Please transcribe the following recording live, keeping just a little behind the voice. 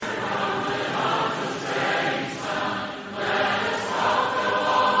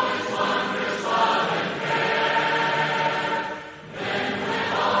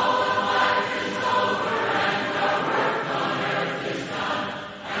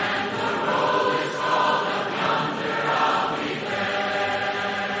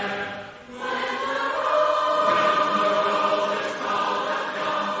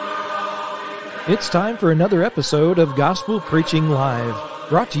It's time for another episode of Gospel Preaching Live,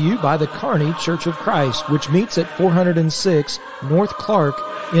 brought to you by the Kearney Church of Christ, which meets at 406 North Clark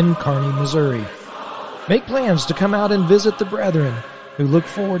in Kearney, Missouri. Make plans to come out and visit the brethren, who look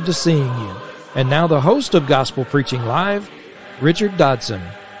forward to seeing you. And now the host of Gospel Preaching Live, Richard Dodson.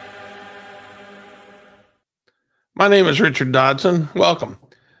 My name is Richard Dodson. Welcome.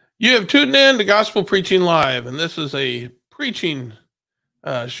 You have tuned in to Gospel Preaching Live, and this is a preaching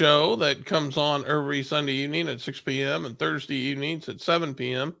show that comes on every Sunday evening at 6 p.m. and Thursday evenings at 7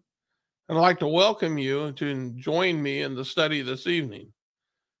 p.m. And I'd like to welcome you to join me in the study this evening.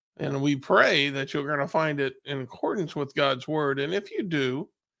 And we pray that you're going to find it in accordance with God's Word. And if you do,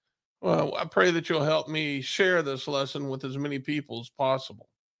 well, I pray that you'll help me share this lesson with as many people as possible.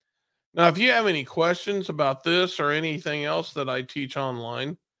 Now, if you have any questions about this or anything else that I teach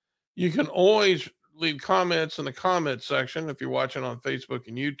online, you can always leave comments in the comment section if you're watching on Facebook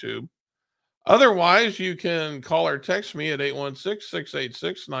and YouTube. Otherwise, you can call or text me at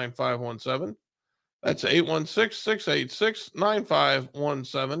 816-686-9517. That's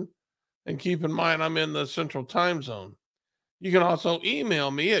 816-686-9517. And keep in mind, I'm in the Central Time Zone. You can also email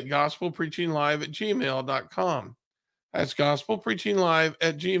me at gospelpreachinglive@gmail.com. That's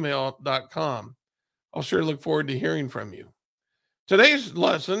gospelpreachinglive@gmail.com. I'll sure look forward to hearing from you. Today's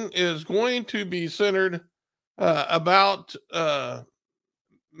lesson is going to be centered about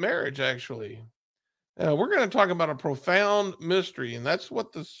marriage, actually. We're going to talk about a profound mystery, and that's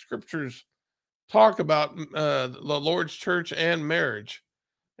what the scriptures talk about, the Lord's church and marriage.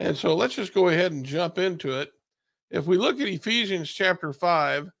 And so let's just go ahead and jump into it. If we look at Ephesians chapter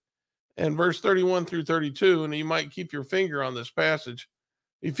 5 and verse 31 through 32, and you might keep your finger on this passage,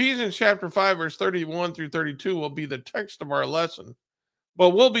 Ephesians chapter 5, verse 31 through 32 will be the text of our lesson, but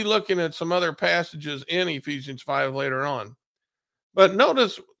we'll be looking at some other passages in Ephesians 5 later on. But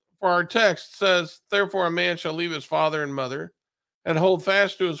notice for our text says, "Therefore a man shall leave his father and mother and hold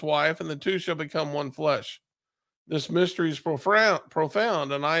fast to his wife, and the two shall become one flesh." This mystery is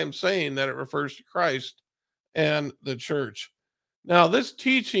profound, and I am saying that it refers to Christ and the church. Now, this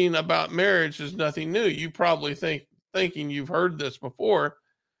teaching about marriage is nothing new. You probably thinking you've heard this before.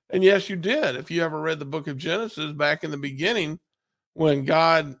 And yes, you did. If you ever read the book of Genesis back in the beginning, when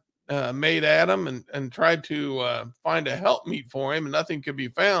God made Adam and tried to find a helpmeet for him and nothing could be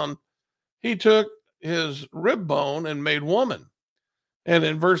found, he took his rib bone and made woman. And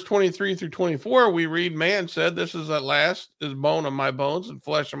in verse 23 through 24, we read, "Man said, this is at last is bone of my bones and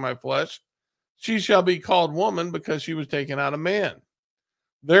flesh of my flesh. She shall be called woman because she was taken out of man.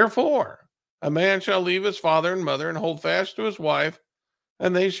 Therefore, a man shall leave his father and mother and hold fast to his wife,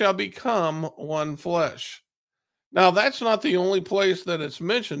 and they shall become one flesh." Now, that's not the only place that it's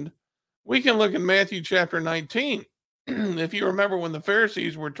mentioned. We can look at Matthew chapter 19. If you remember when the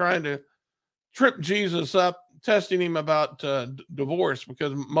Pharisees were trying to trip Jesus up, testing him about divorce,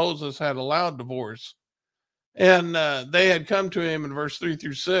 because Moses had allowed divorce. And they had come to him in verse 3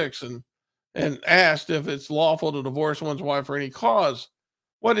 through 6 and asked if it's lawful to divorce one's wife for any cause.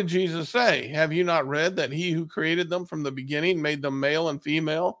 What did Jesus say? "Have you not read that he who created them from the beginning made them male and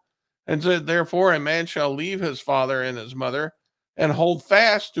female, and said, therefore a man shall leave his father and his mother and hold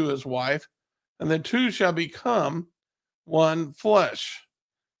fast to his wife, and the two shall become one flesh."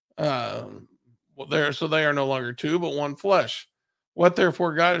 So they are no longer two, but one flesh. "What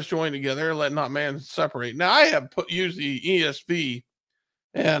therefore God has joined together, let not man separate." Now, I have used the ESV,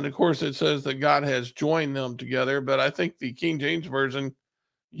 and of course it says that God has joined them together, but I think the King James Version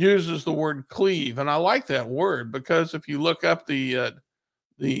uses the word cleave, and I like that word because if you look up the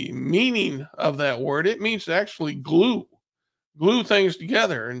meaning of that word, it means to actually glue things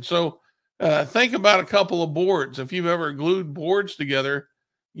together. And so think about a couple of boards. If you've ever glued boards together,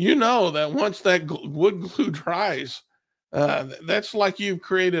 you know that once that wood glue dries, that's like you've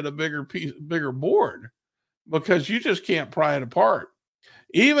created a bigger board, because you just can't pry it apart.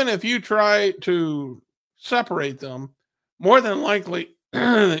 Even if you try to separate them, more than likely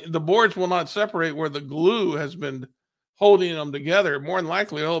the boards will not separate where the glue has been holding them together. More than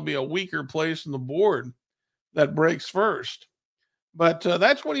likely, there'll be a weaker place in the board that breaks first. But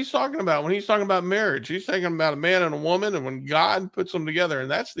that's what he's talking about when he's talking about marriage. He's talking about a man and a woman, and when God puts them together,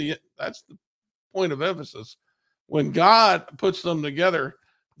 and that's the point of emphasis. When God puts them together,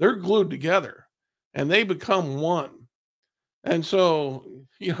 they're glued together, and they become one. And so,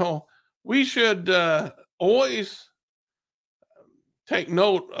 we should always take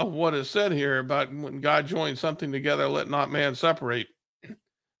note of what is said here about when God joins something together, let not man separate. In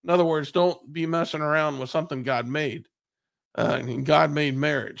other words, don't be messing around with something God made. God made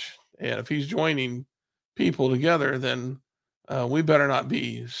marriage. And if he's joining people together, then we better not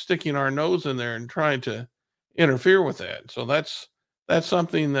be sticking our nose in there and trying to interfere with that. So that's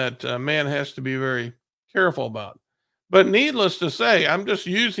something that man has to be very careful about. But needless to say, I'm just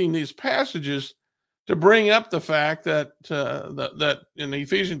using these passages to bring up the fact that in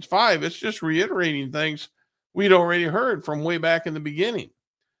Ephesians 5, it's just reiterating things we'd already heard from way back in the beginning.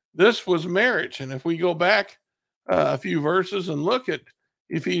 This was marriage, and if we go back a few verses and look at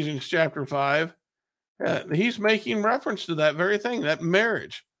Ephesians chapter 5, he's making reference to that very thing, that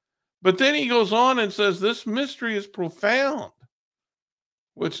marriage. But then he goes on and says, this mystery is profound,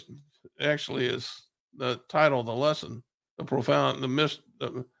 which actually is the title of the lesson, the profound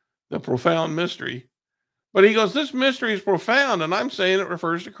mystery. But he goes, this mystery is profound, and I'm saying it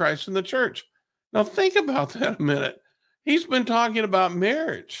refers to Christ and the church. Now think about that a minute. He's been talking about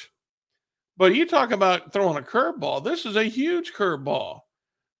marriage, but you talk about throwing a curveball. This is a huge curveball.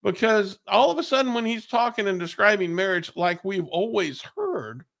 Because all of a sudden, when he's talking and describing marriage like we've always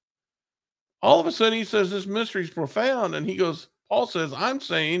heard, all of a sudden he says this mystery is profound. And he goes, Paul says, I'm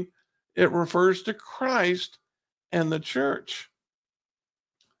saying it refers to Christ and the church.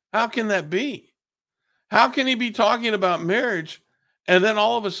 How can that be? How can he be talking about marriage and then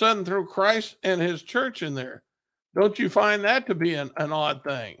all of a sudden throw Christ and his church in there? Don't you find that to be an odd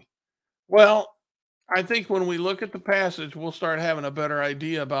thing? Well, I think when we look at the passage, we'll start having a better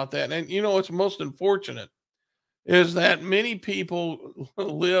idea about that. And what's most unfortunate is that many people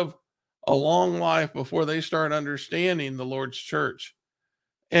live a long life before they start understanding the Lord's church.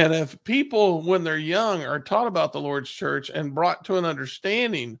 And if people, when they're young, are taught about the Lord's church and brought to an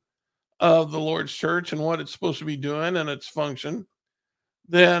understanding of the Lord's church and what it's supposed to be doing and its function,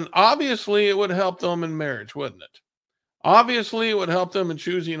 then obviously it would help them in marriage, wouldn't it? Obviously, it would help them in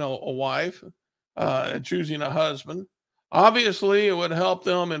choosing a wife, and choosing a husband. Obviously, it would help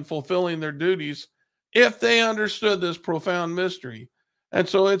them in fulfilling their duties if they understood this profound mystery. And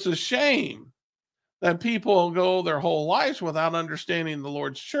so it's a shame that people go their whole lives without understanding the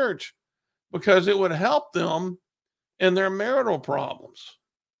Lord's church, because it would help them in their marital problems.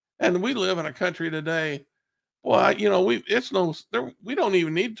 And we live in a country today. Well, we don't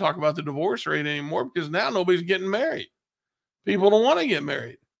even need to talk about the divorce rate anymore, because now nobody's getting married. People don't want to get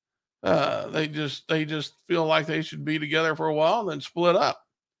married. They just feel like they should be together for a while and then split up,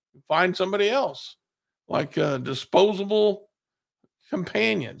 find somebody else, like disposable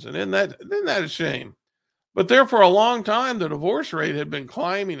companions. And isn't that a shame? But there for a long time, the divorce rate had been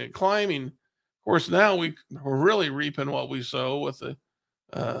climbing and climbing. Of course, now we're really reaping what we sow with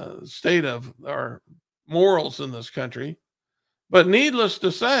the state of our morals in this country. But needless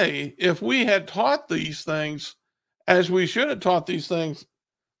to say, if we had taught these things as we should have taught these things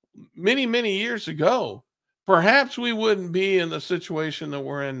many, many years ago, perhaps we wouldn't be in the situation that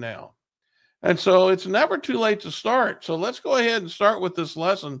we're in now. And so it's never too late to start. So let's go ahead and start with this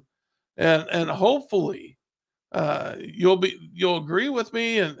lesson, and hopefully you'll agree with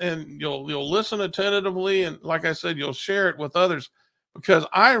me, and you'll listen attentively, and like I said, you'll share it with others, because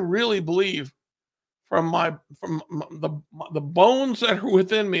I really believe from the bones that are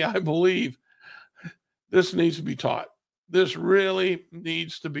within me, I believe this needs to be taught. This really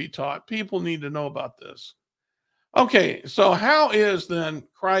needs to be taught. People need to know about this. Okay, so how is then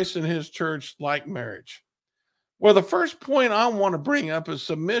Christ and his church like marriage? Well, the first point I want to bring up is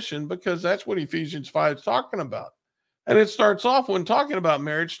submission, because that's what Ephesians 5 is talking about. And it starts off, when talking about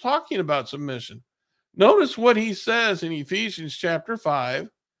marriage, talking about submission. Notice what he says in Ephesians chapter 5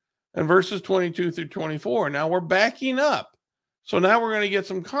 and verses 22 through 24. Now we're backing up. So now we're going to get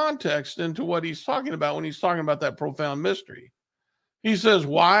some context into what he's talking about when he's talking about that profound mystery. He says,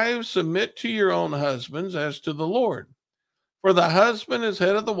 wives, submit to your own husbands as to the Lord. For the husband is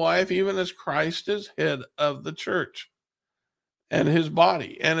head of the wife, even as Christ is head of the church and his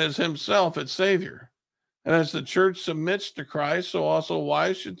body, and as himself its Savior. And as the church submits to Christ, so also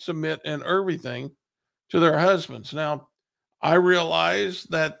wives should submit in everything to their husbands. Now, I realize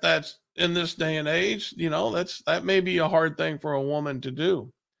that that's in this day and age, that may be a hard thing for a woman to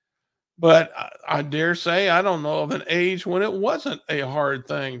do. But I dare say I don't know of an age when it wasn't a hard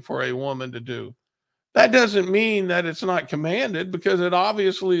thing for a woman to do. That doesn't mean that it's not commanded, because it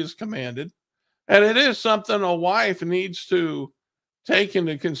obviously is commanded. And it is something a wife needs to take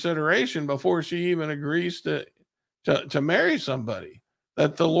into consideration before she even agrees to marry somebody.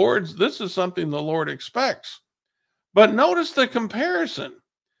 That this is something the Lord expects. But notice the comparison.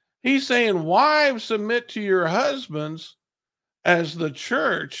 He's saying, wives, submit to your husbands as the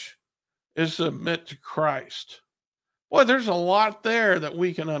church is submit to Christ. Boy, there's a lot there that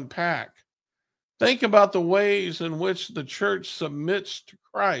we can unpack. Think about the ways in which the church submits to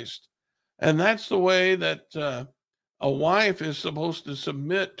Christ. And that's the way that a wife is supposed to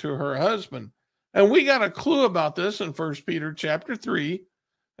submit to her husband. And we got a clue about this in 1 Peter chapter 3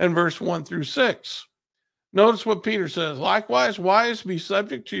 and verse 1 through 6. Notice what Peter says. Likewise, wives, be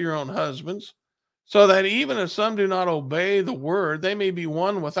subject to your own husbands, so that even if some do not obey the word, they may be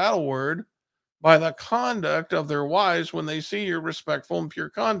won without a word by the conduct of their wives when they see your respectful and pure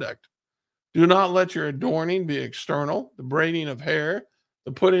conduct. Do not let your adorning be external, the braiding of hair,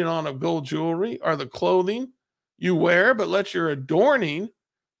 the putting on of gold jewelry, or the clothing you wear, but let your adorning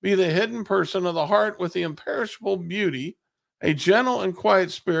be the hidden person of the heart with the imperishable beauty, a gentle and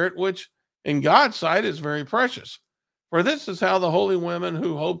quiet spirit, which in God's sight is very precious. For this is how the holy women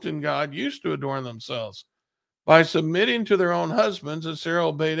who hoped in God used to adorn themselves, by submitting to their own husbands, as Sarah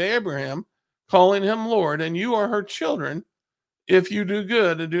obeyed Abraham, calling him Lord, and you are her children, if you do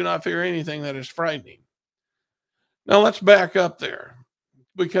good and do not fear anything that is frightening. Now let's back up there,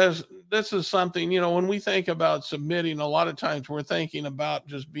 because this is something, when we think about submitting, a lot of times we're thinking about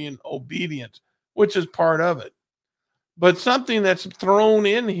just being obedient, which is part of it. But something that's thrown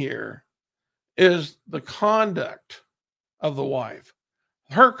in here is the conduct of the wife.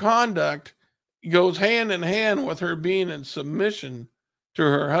 Her conduct goes hand in hand with her being in submission to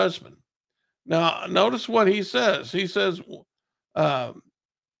her husband. Now, notice what he says. He says, when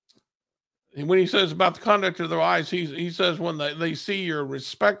he says about the conduct of their wives, he says when they see your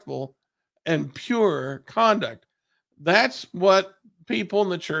respectful and pure conduct. That's what people in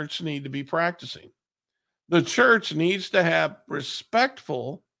the church need to be practicing. The church needs to have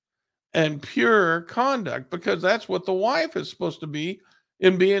respectful and pure conduct, because that's what the wife is supposed to be,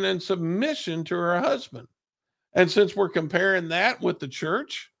 in being in submission to her husband. And since we're comparing that with the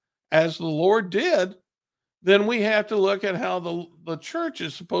church, as the Lord did, then we have to look at how the church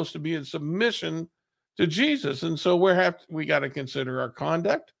is supposed to be in submission to Jesus. And so we got to consider our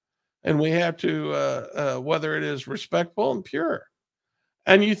conduct, and we have to, whether it is respectful and pure.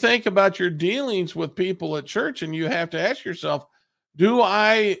 And you think about your dealings with people at church, and you have to ask yourself, do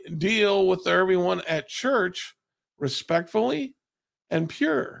I deal with everyone at church respectfully and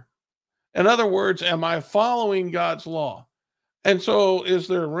pure? In other words, am I following God's law? And so is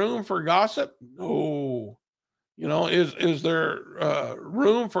there room for gossip? No. Is there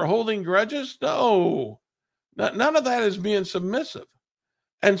room for holding grudges? No. None of that is being submissive.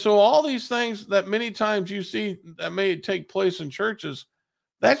 And so all these things that many times you see that may take place in churches,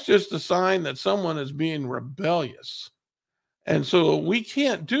 that's just a sign that someone is being rebellious. And so we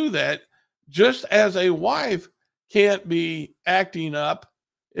can't do that, just as a wife can't be acting up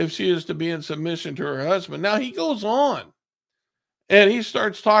if she is to be in submission to her husband. Now he goes on and he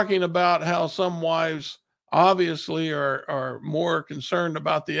starts talking about how some wives obviously are more concerned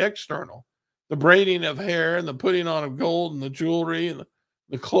about the external, the braiding of hair and the putting on of gold and the jewelry and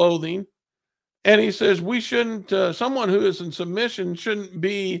the clothing. And he says we shouldn't, someone who is in submission shouldn't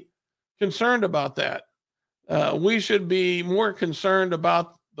be concerned about that. We should be more concerned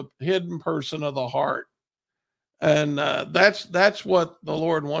about the hidden person of the heart. And that's what the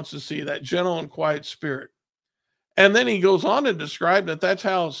Lord wants to see, that gentle and quiet spirit. And then he goes on to describe that that's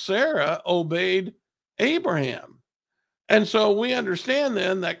how Sarah obeyed Abraham. And so we understand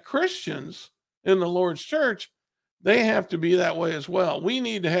then that Christians in the Lord's church, they have to be that way as well. We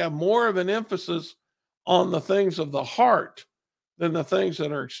need to have more of an emphasis on the things of the heart than the things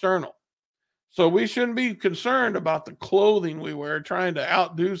that are external. So we shouldn't be concerned about the clothing we wear, trying to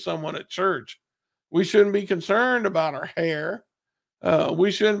outdo someone at church. We shouldn't be concerned about our hair.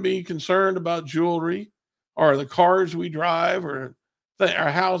 We shouldn't be concerned about jewelry or the cars we drive or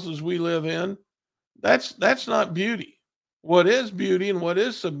our houses we live in. That's not beauty. What is beauty and what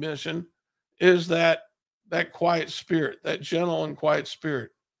is submission is that quiet spirit, that gentle and quiet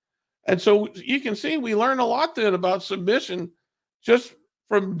spirit. And so you can see we learn a lot then about submission just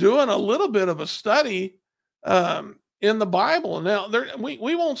from doing a little bit of a study in the Bible. Now,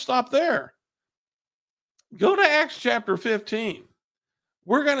 we won't stop there. Go to Acts chapter 15.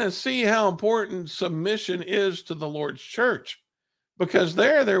 We're going to see how important submission is to the Lord's church, because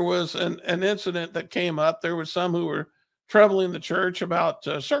there was an incident that came up. There was some who were troubling the church about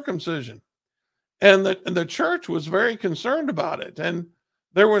circumcision, and the church was very concerned about it, and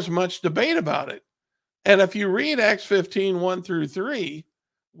there was much debate about it. And if you read Acts 15, 1 through 3,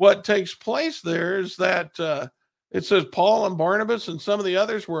 what takes place there is that it says Paul and Barnabas and some of the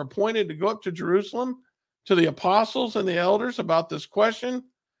others were appointed to go up to Jerusalem to the apostles and the elders about this question.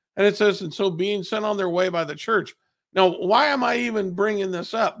 And it says, and so being sent on their way by the church. Now, why am I even bringing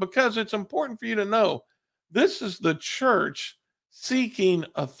this up? Because it's important for you to know this is the church seeking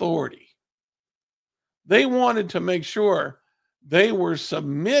authority. They wanted to make sure they were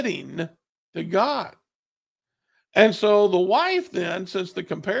submitting to God. And so the wife then, since the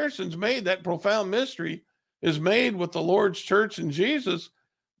comparison's made, that profound mystery is made with the Lord's church and Jesus,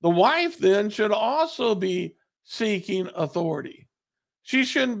 the wife then should also be seeking authority. She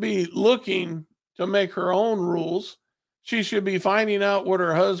shouldn't be looking to make her own rules. She should be finding out what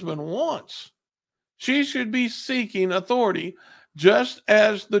her husband wants. She should be seeking authority just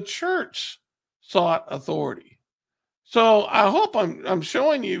as the church sought authority. So I hope I'm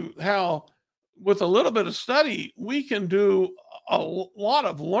showing you how, with a little bit of study, we can do a lot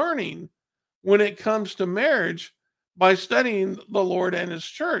of learning when it comes to marriage by studying the Lord and his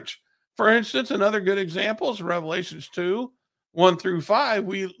church. For instance, another good example is Revelations 2, 1 through 5.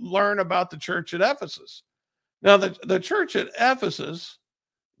 We learn about the church at Ephesus. Now, the church at Ephesus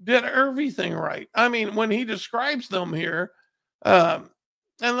did everything right. I mean, when he describes them here, and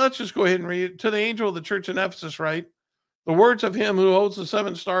let's just go ahead and read it. To the angel of the church in Ephesus, write, the words of him who holds the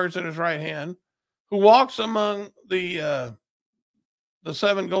 7 stars in his right hand, who walks among the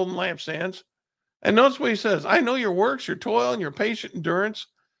 7 golden lampstands. And notice what he says: I know your works, your toil, and your patient endurance,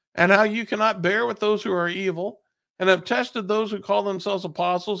 and how you cannot bear with those who are evil, and have tested those who call themselves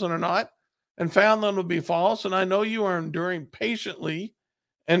apostles and are not, and found them to be false. And I know you are enduring patiently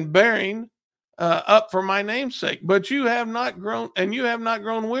and bearing up for my name's sake, but you have not grown, and you have not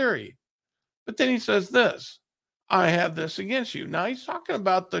grown weary. But then he says this: I have this against you. Now he's talking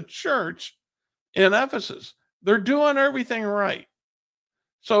about the church in Ephesus. They're doing everything right.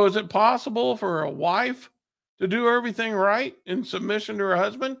 So is it possible for a wife to do everything right in submission to her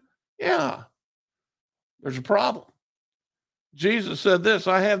husband? Yeah, there's a problem. Jesus said this: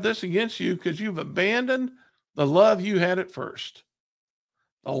 I have this against you because you've abandoned the love you had at first.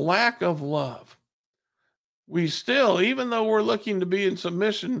 The lack of love. We still, even though we're looking to be in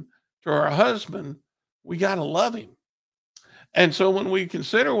submission to our husband, we got to love him. And so when we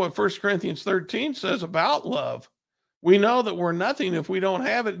consider what 1 Corinthians 13 says about love, we know that we're nothing if we don't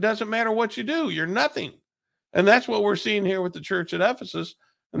have it. It doesn't matter what you do, you're nothing. And that's what we're seeing here with the church at Ephesus.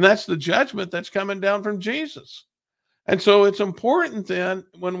 And that's the judgment that's coming down from Jesus. And so it's important then,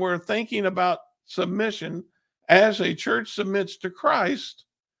 when we're thinking about submission as a church submits to Christ,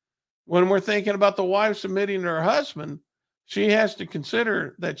 when we're thinking about the wife submitting to her husband, she has to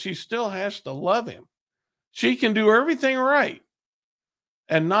consider that she still has to love him. She can do everything right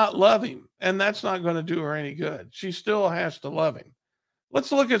and not love him, and that's not going to do her any good. She still has to love him.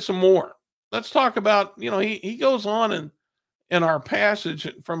 Let's look at some more. Let's talk about, he goes on in our passage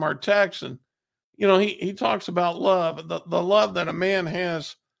from our text, and, he talks about love, the love that a man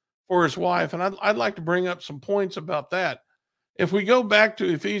has for his wife. And I'd like to bring up some points about that. If we go back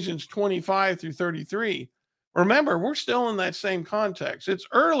to Ephesians 25 through 33, remember, we're still in that same context. It's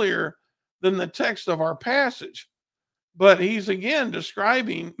earlier than the text of our passage, but he's again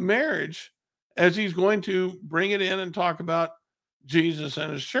describing marriage as he's going to bring it in and talk about Jesus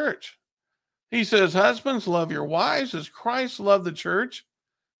and his church. He says, husbands, love your wives as Christ loved the church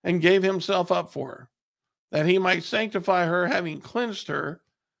and gave himself up for her, that he might sanctify her, having cleansed her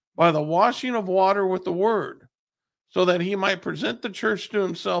by the washing of water with the word, so that he might present the church to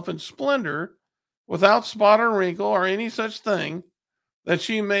himself in splendor, without spot or wrinkle or any such thing, that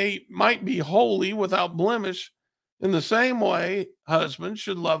she might be holy, without blemish. In the same way, husbands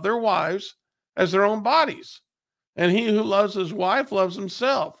should love their wives as their own bodies. And he who loves his wife loves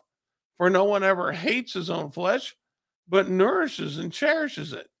himself. For no one ever hates his own flesh, but nourishes and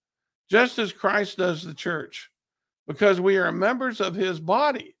cherishes it, just as Christ does the church, because we are members of his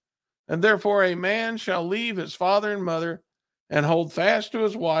body. And therefore a man shall leave his father and mother and hold fast to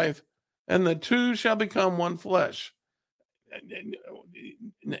his wife, and the two shall become one flesh.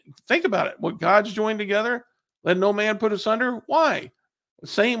 Think about it. What God's joined together, let no man put asunder. Why? The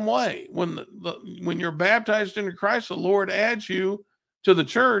same way, when you're baptized into Christ, the Lord adds you to the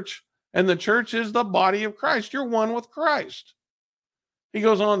church, and the church is the body of Christ. You're one with Christ. He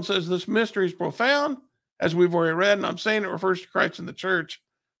goes on and says, this mystery is profound, as we've already read, and I'm saying it refers to Christ and the church.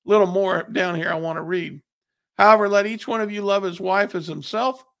 A little more down here I want to read. However, let each one of you love his wife as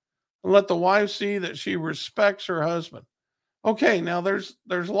himself, and let the wife see that she respects her husband. Okay, now there's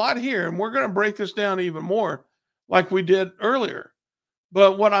a lot here, and we're going to break this down even more like we did earlier.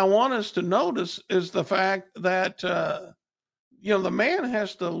 But what I want us to notice is the fact that, the man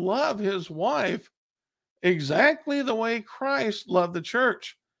has to love his wife exactly the way Christ loved the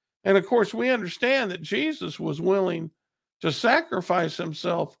church. And of course, we understand that Jesus was willing to sacrifice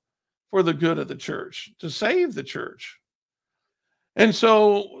himself for the good of the church, to save the church. And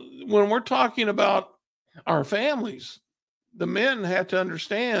so when we're talking about our families, the men have to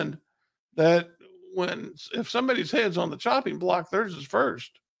understand that if somebody's head's on the chopping block, theirs is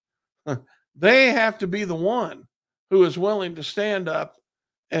first. They have to be the one who is willing to stand up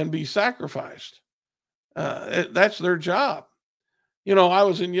and be sacrificed. That's their job. I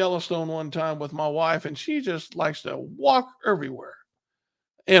was in Yellowstone one time with my wife, and she just likes to walk everywhere.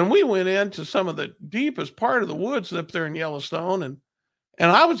 And we went into some of the deepest part of the woods up there in Yellowstone,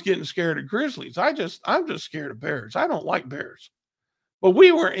 and I was getting scared of grizzlies. I'm just scared of bears. I don't like bears. But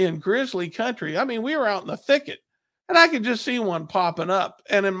we were in grizzly country. I mean, we were out in the thicket, and I could just see one popping up.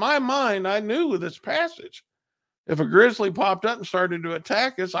 And in my mind, I knew this passage. If a grizzly popped up and started to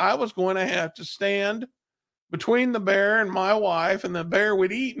attack us, I was going to have to stand between the bear and my wife, and the bear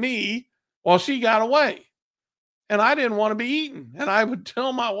would eat me while she got away. And I didn't want to be eaten. And I would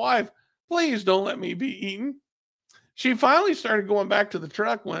tell my wife, please don't let me be eaten. She finally started going back to the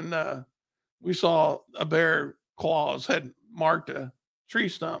truck when we saw a bear claws had marked a tree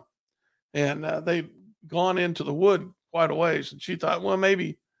stump, and they'd gone into the wood quite a ways. And she thought, well,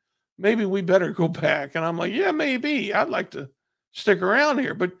 maybe we better go back. And I'm like, yeah, maybe. I'd like to stick around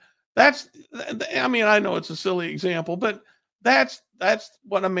here. But I know it's a silly example, but that's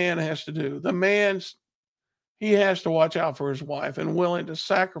what a man has to do. He has to watch out for his wife and willing to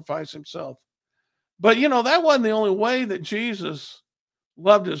sacrifice himself. But, that wasn't the only way that Jesus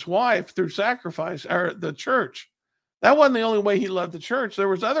loved his wife, through sacrifice, or the church. That wasn't the only way he loved the church. There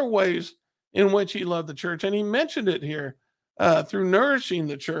was other ways in which he loved the church. And he mentioned it here through nourishing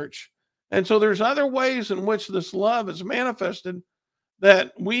the church. And so there's other ways in which this love is manifested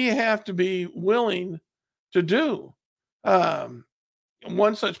that we have to be willing to do.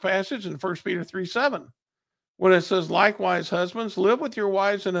 One such passage in 1 Peter 3:7, when it says, likewise, husbands, live with your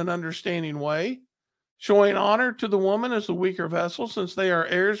wives in an understanding way, showing honor to the woman as the weaker vessel, since they are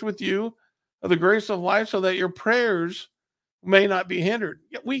heirs with you of the grace of life, so that your prayers may not be hindered.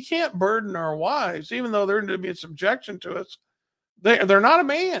 We can't burden our wives, even though they're to be in subjection to us. They're not a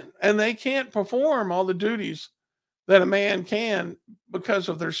man, and they can't perform all the duties that a man can because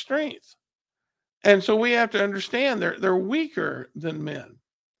of their strength. And so we have to understand they're weaker than men.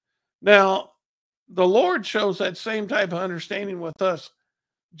 Now, the Lord shows that same type of understanding with us.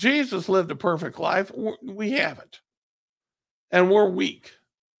 Jesus lived a perfect life. We haven't. And we're weak.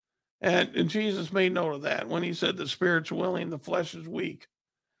 And Jesus made note of that when he said the spirit's willing, the flesh is weak.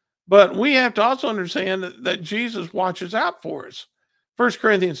 But we have to also understand that Jesus watches out for us. 1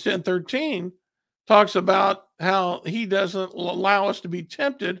 Corinthians 10:13 talks about how he doesn't allow us to be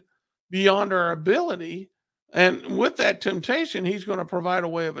tempted beyond our ability. And with that temptation, he's going to provide a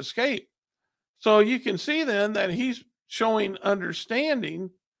way of escape. So you can see then that he's showing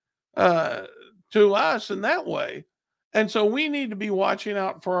understanding to us in that way. And so we need to be watching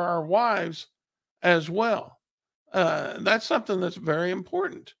out for our wives as well. That's something that's very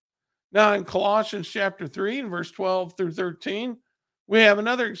important. Now, in Colossians chapter 3 and verse 12 through 13, we have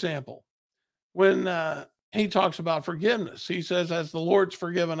another example. When he talks about forgiveness, he says, as the Lord's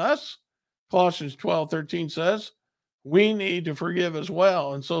forgiven us, Colossians 12:13 says, we need to forgive as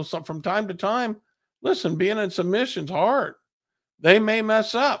well. And so from time to time, listen, being in submission's hard. They may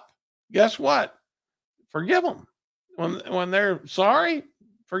mess up. Guess what? Forgive them. When they're sorry,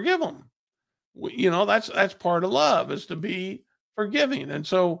 forgive them. That's part of love, is to be forgiving. And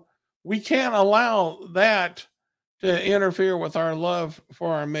so we can't allow that to interfere with our love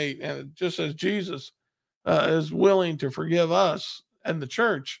for our mate. And just as Jesus is willing to forgive us and the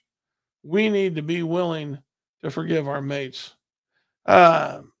church, we need to be willing to forgive our mates.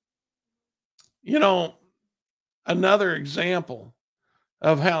 Another example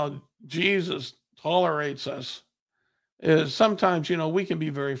of how Jesus tolerates us is sometimes, we can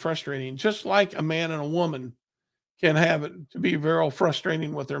be very frustrating, just like a man and a woman can have it to be very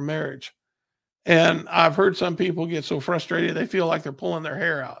frustrating with their marriage. And I've heard some people get so frustrated, they feel like they're pulling their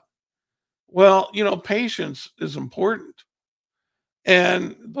hair out. Well, patience is important.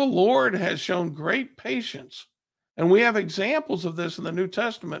 And the Lord has shown great patience. And we have examples of this in the New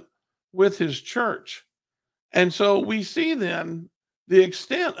Testament with his church. And so we see then the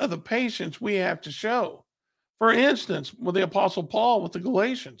extent of the patience we have to show. For instance, with the Apostle Paul with the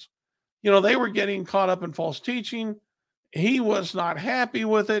Galatians, they were getting caught up in false teaching. He was not happy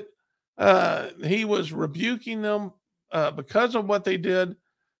with it. He was rebuking them because of what they did.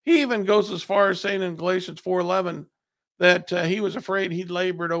 He even goes as far as saying in Galatians 4:11 that he was afraid he'd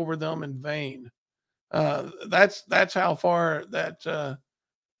labored over them in vain. That's how far that's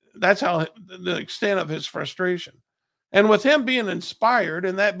how the extent of his frustration. And with him being inspired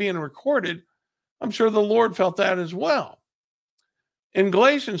and that being recorded, I'm sure the Lord felt that as well. In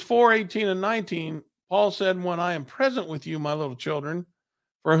Galatians 4:18 and 19, Paul said, when I am present with you, my little children,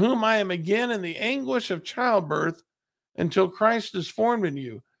 for whom I am again in the anguish of childbirth until Christ is formed in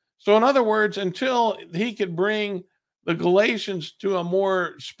you. So in other words, until he could bring the Galatians to a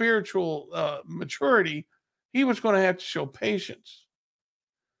more spiritual maturity, he was going to have to show patience.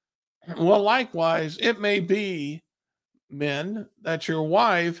 Well, likewise, it may be, men, that your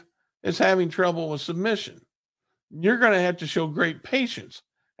wife is having trouble with submission. You're going to have to show great patience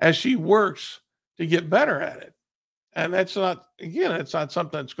as she works to get better at it. And that's not, again, it's not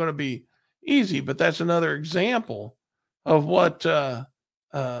something that's going to be easy, but that's another example of what,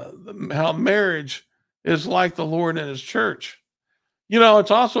 how marriage is like the Lord and his church.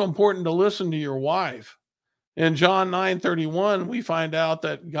 It's also important to listen to your wife. In John 9:31, we find out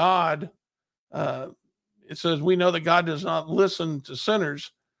that God, it says, we know that God does not listen to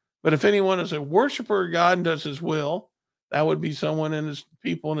sinners, but if anyone is a worshiper of God and does his will, that would be someone in his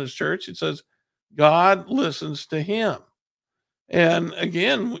people in his church. It says, God listens to him. And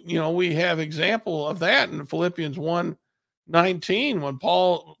again, we have example of that in Philippians 1:19, when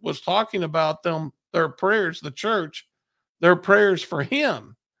Paul was talking about their prayers, the church, their prayers for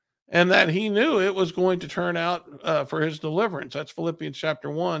him, and that he knew it was going to turn out for his deliverance. That's Philippians chapter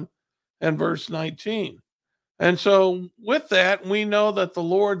 1 and verse 19. And so with that, we know that the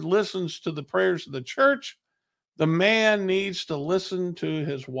Lord listens to the prayers of the church. The man needs to listen to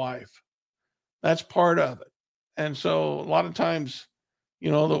his wife. That's part of it. And so a lot of times,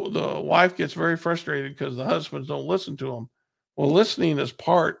 the wife gets very frustrated because the husbands don't listen to them. Well, listening is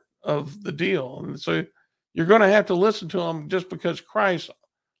part of the deal. And so you're going to have to listen to them, just because Christ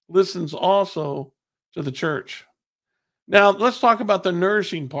listens also to the church. Now, let's talk about the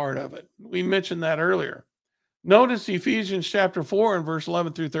nourishing part of it. We mentioned that earlier. Notice Ephesians chapter 4 and verse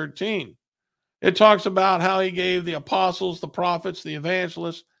 11 through 13. It talks about how he gave the apostles, the prophets, the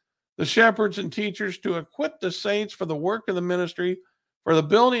evangelists, the shepherds and teachers to equip the saints for the work of the ministry, for the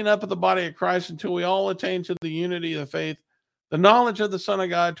building up of the body of Christ, until we all attain to the unity of the faith, the knowledge of the Son of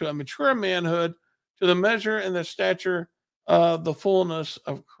God, to a mature manhood, to the measure and the stature of the fullness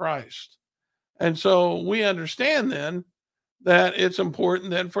of Christ. And so we understand then that it's important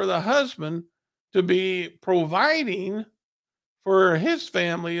then for the husband to be providing for his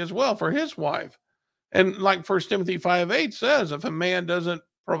family as well, for his wife. And like 1 Timothy 5:8 says, if a man doesn't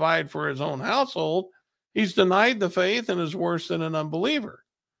provide for his own household, he's denied the faith and is worse than an unbeliever.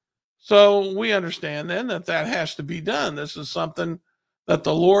 So we understand then that has to be done. This is something that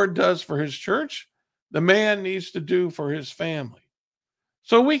the Lord does for his church. The man needs to do for his family.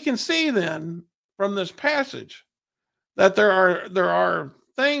 So we can see then from this passage that there are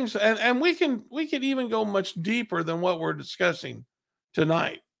things, and we can even go much deeper than what we're discussing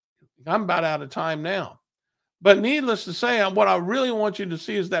tonight. I'm about out of time now. But needless to say, what I really want you to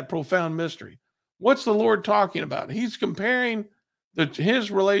see is that profound mystery. What's the Lord talking about? He's comparing his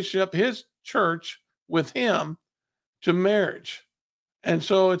relationship, his church with him, to marriage. And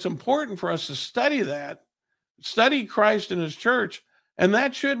so it's important for us to study Christ and his church, and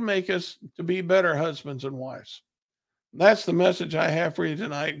that should make us to be better husbands and wives. That's the message I have for you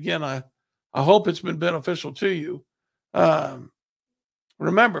tonight. Again, I hope it's been beneficial to you.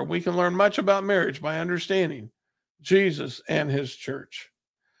 Remember, we can learn much about marriage by understanding Jesus and his church.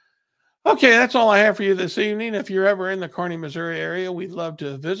 Okay, that's all I have for you this evening. If you're ever in the Kearney, Missouri area, we'd love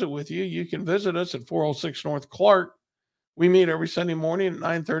to visit with you. You can visit us at 406 North Clark. We meet every Sunday morning at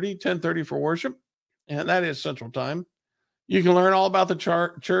 9:30, 10:30 for worship, and that is Central Time. You can learn all about the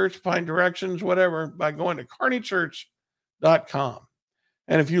church, find directions, whatever, by going to kearneychurch.com.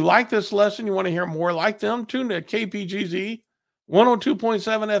 And if you like this lesson, you want to hear more like them, tune to KPGZ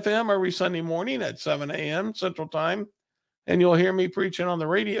 102.7 FM every Sunday morning at 7 a.m. Central Time, and you'll hear me preaching on the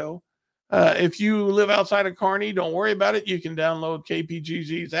radio. If you live outside of Kearney, don't worry about it. You can download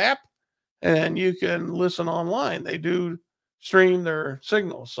KPGZ's app, and you can listen online. They do stream their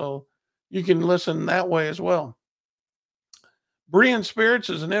signals, so you can listen that way as well. Berean Spirits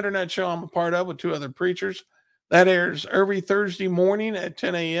is an internet show I'm a part of with two other preachers. That airs every Thursday morning at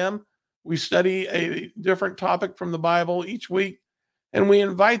 10 a.m. We study a different topic from the Bible each week, and we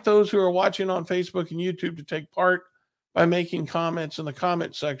invite those who are watching on Facebook and YouTube to take part by making comments in the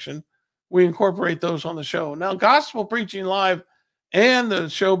comment section. We incorporate those on the show. Now, Gospel Preaching Live and the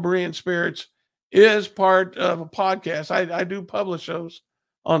show Berean Spirits is part of a podcast. I do publish those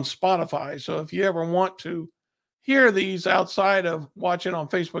on Spotify, so if you ever want to hear these outside of watching on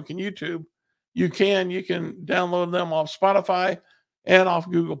Facebook and YouTube, you can download them off Spotify and off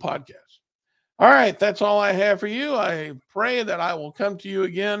Google Podcasts. All right, that's all I have for you. I pray that I will come to you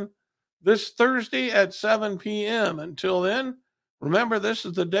again this Thursday at 7 p.m. Until then, remember, this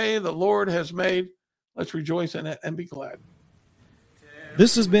is the day the Lord has made. Let's rejoice in it and be glad.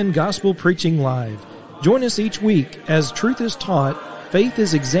 This has been Gospel Preaching Live. Join us each week as truth is taught, faith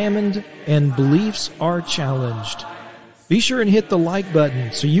is examined, and beliefs are challenged. Be sure and hit the like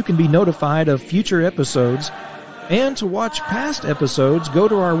button so you can be notified of future episodes. And to watch past episodes, go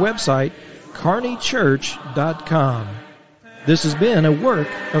to our website, kearneychurch.com. This has been a work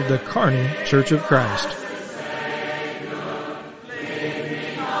of the Kearney Church of Christ.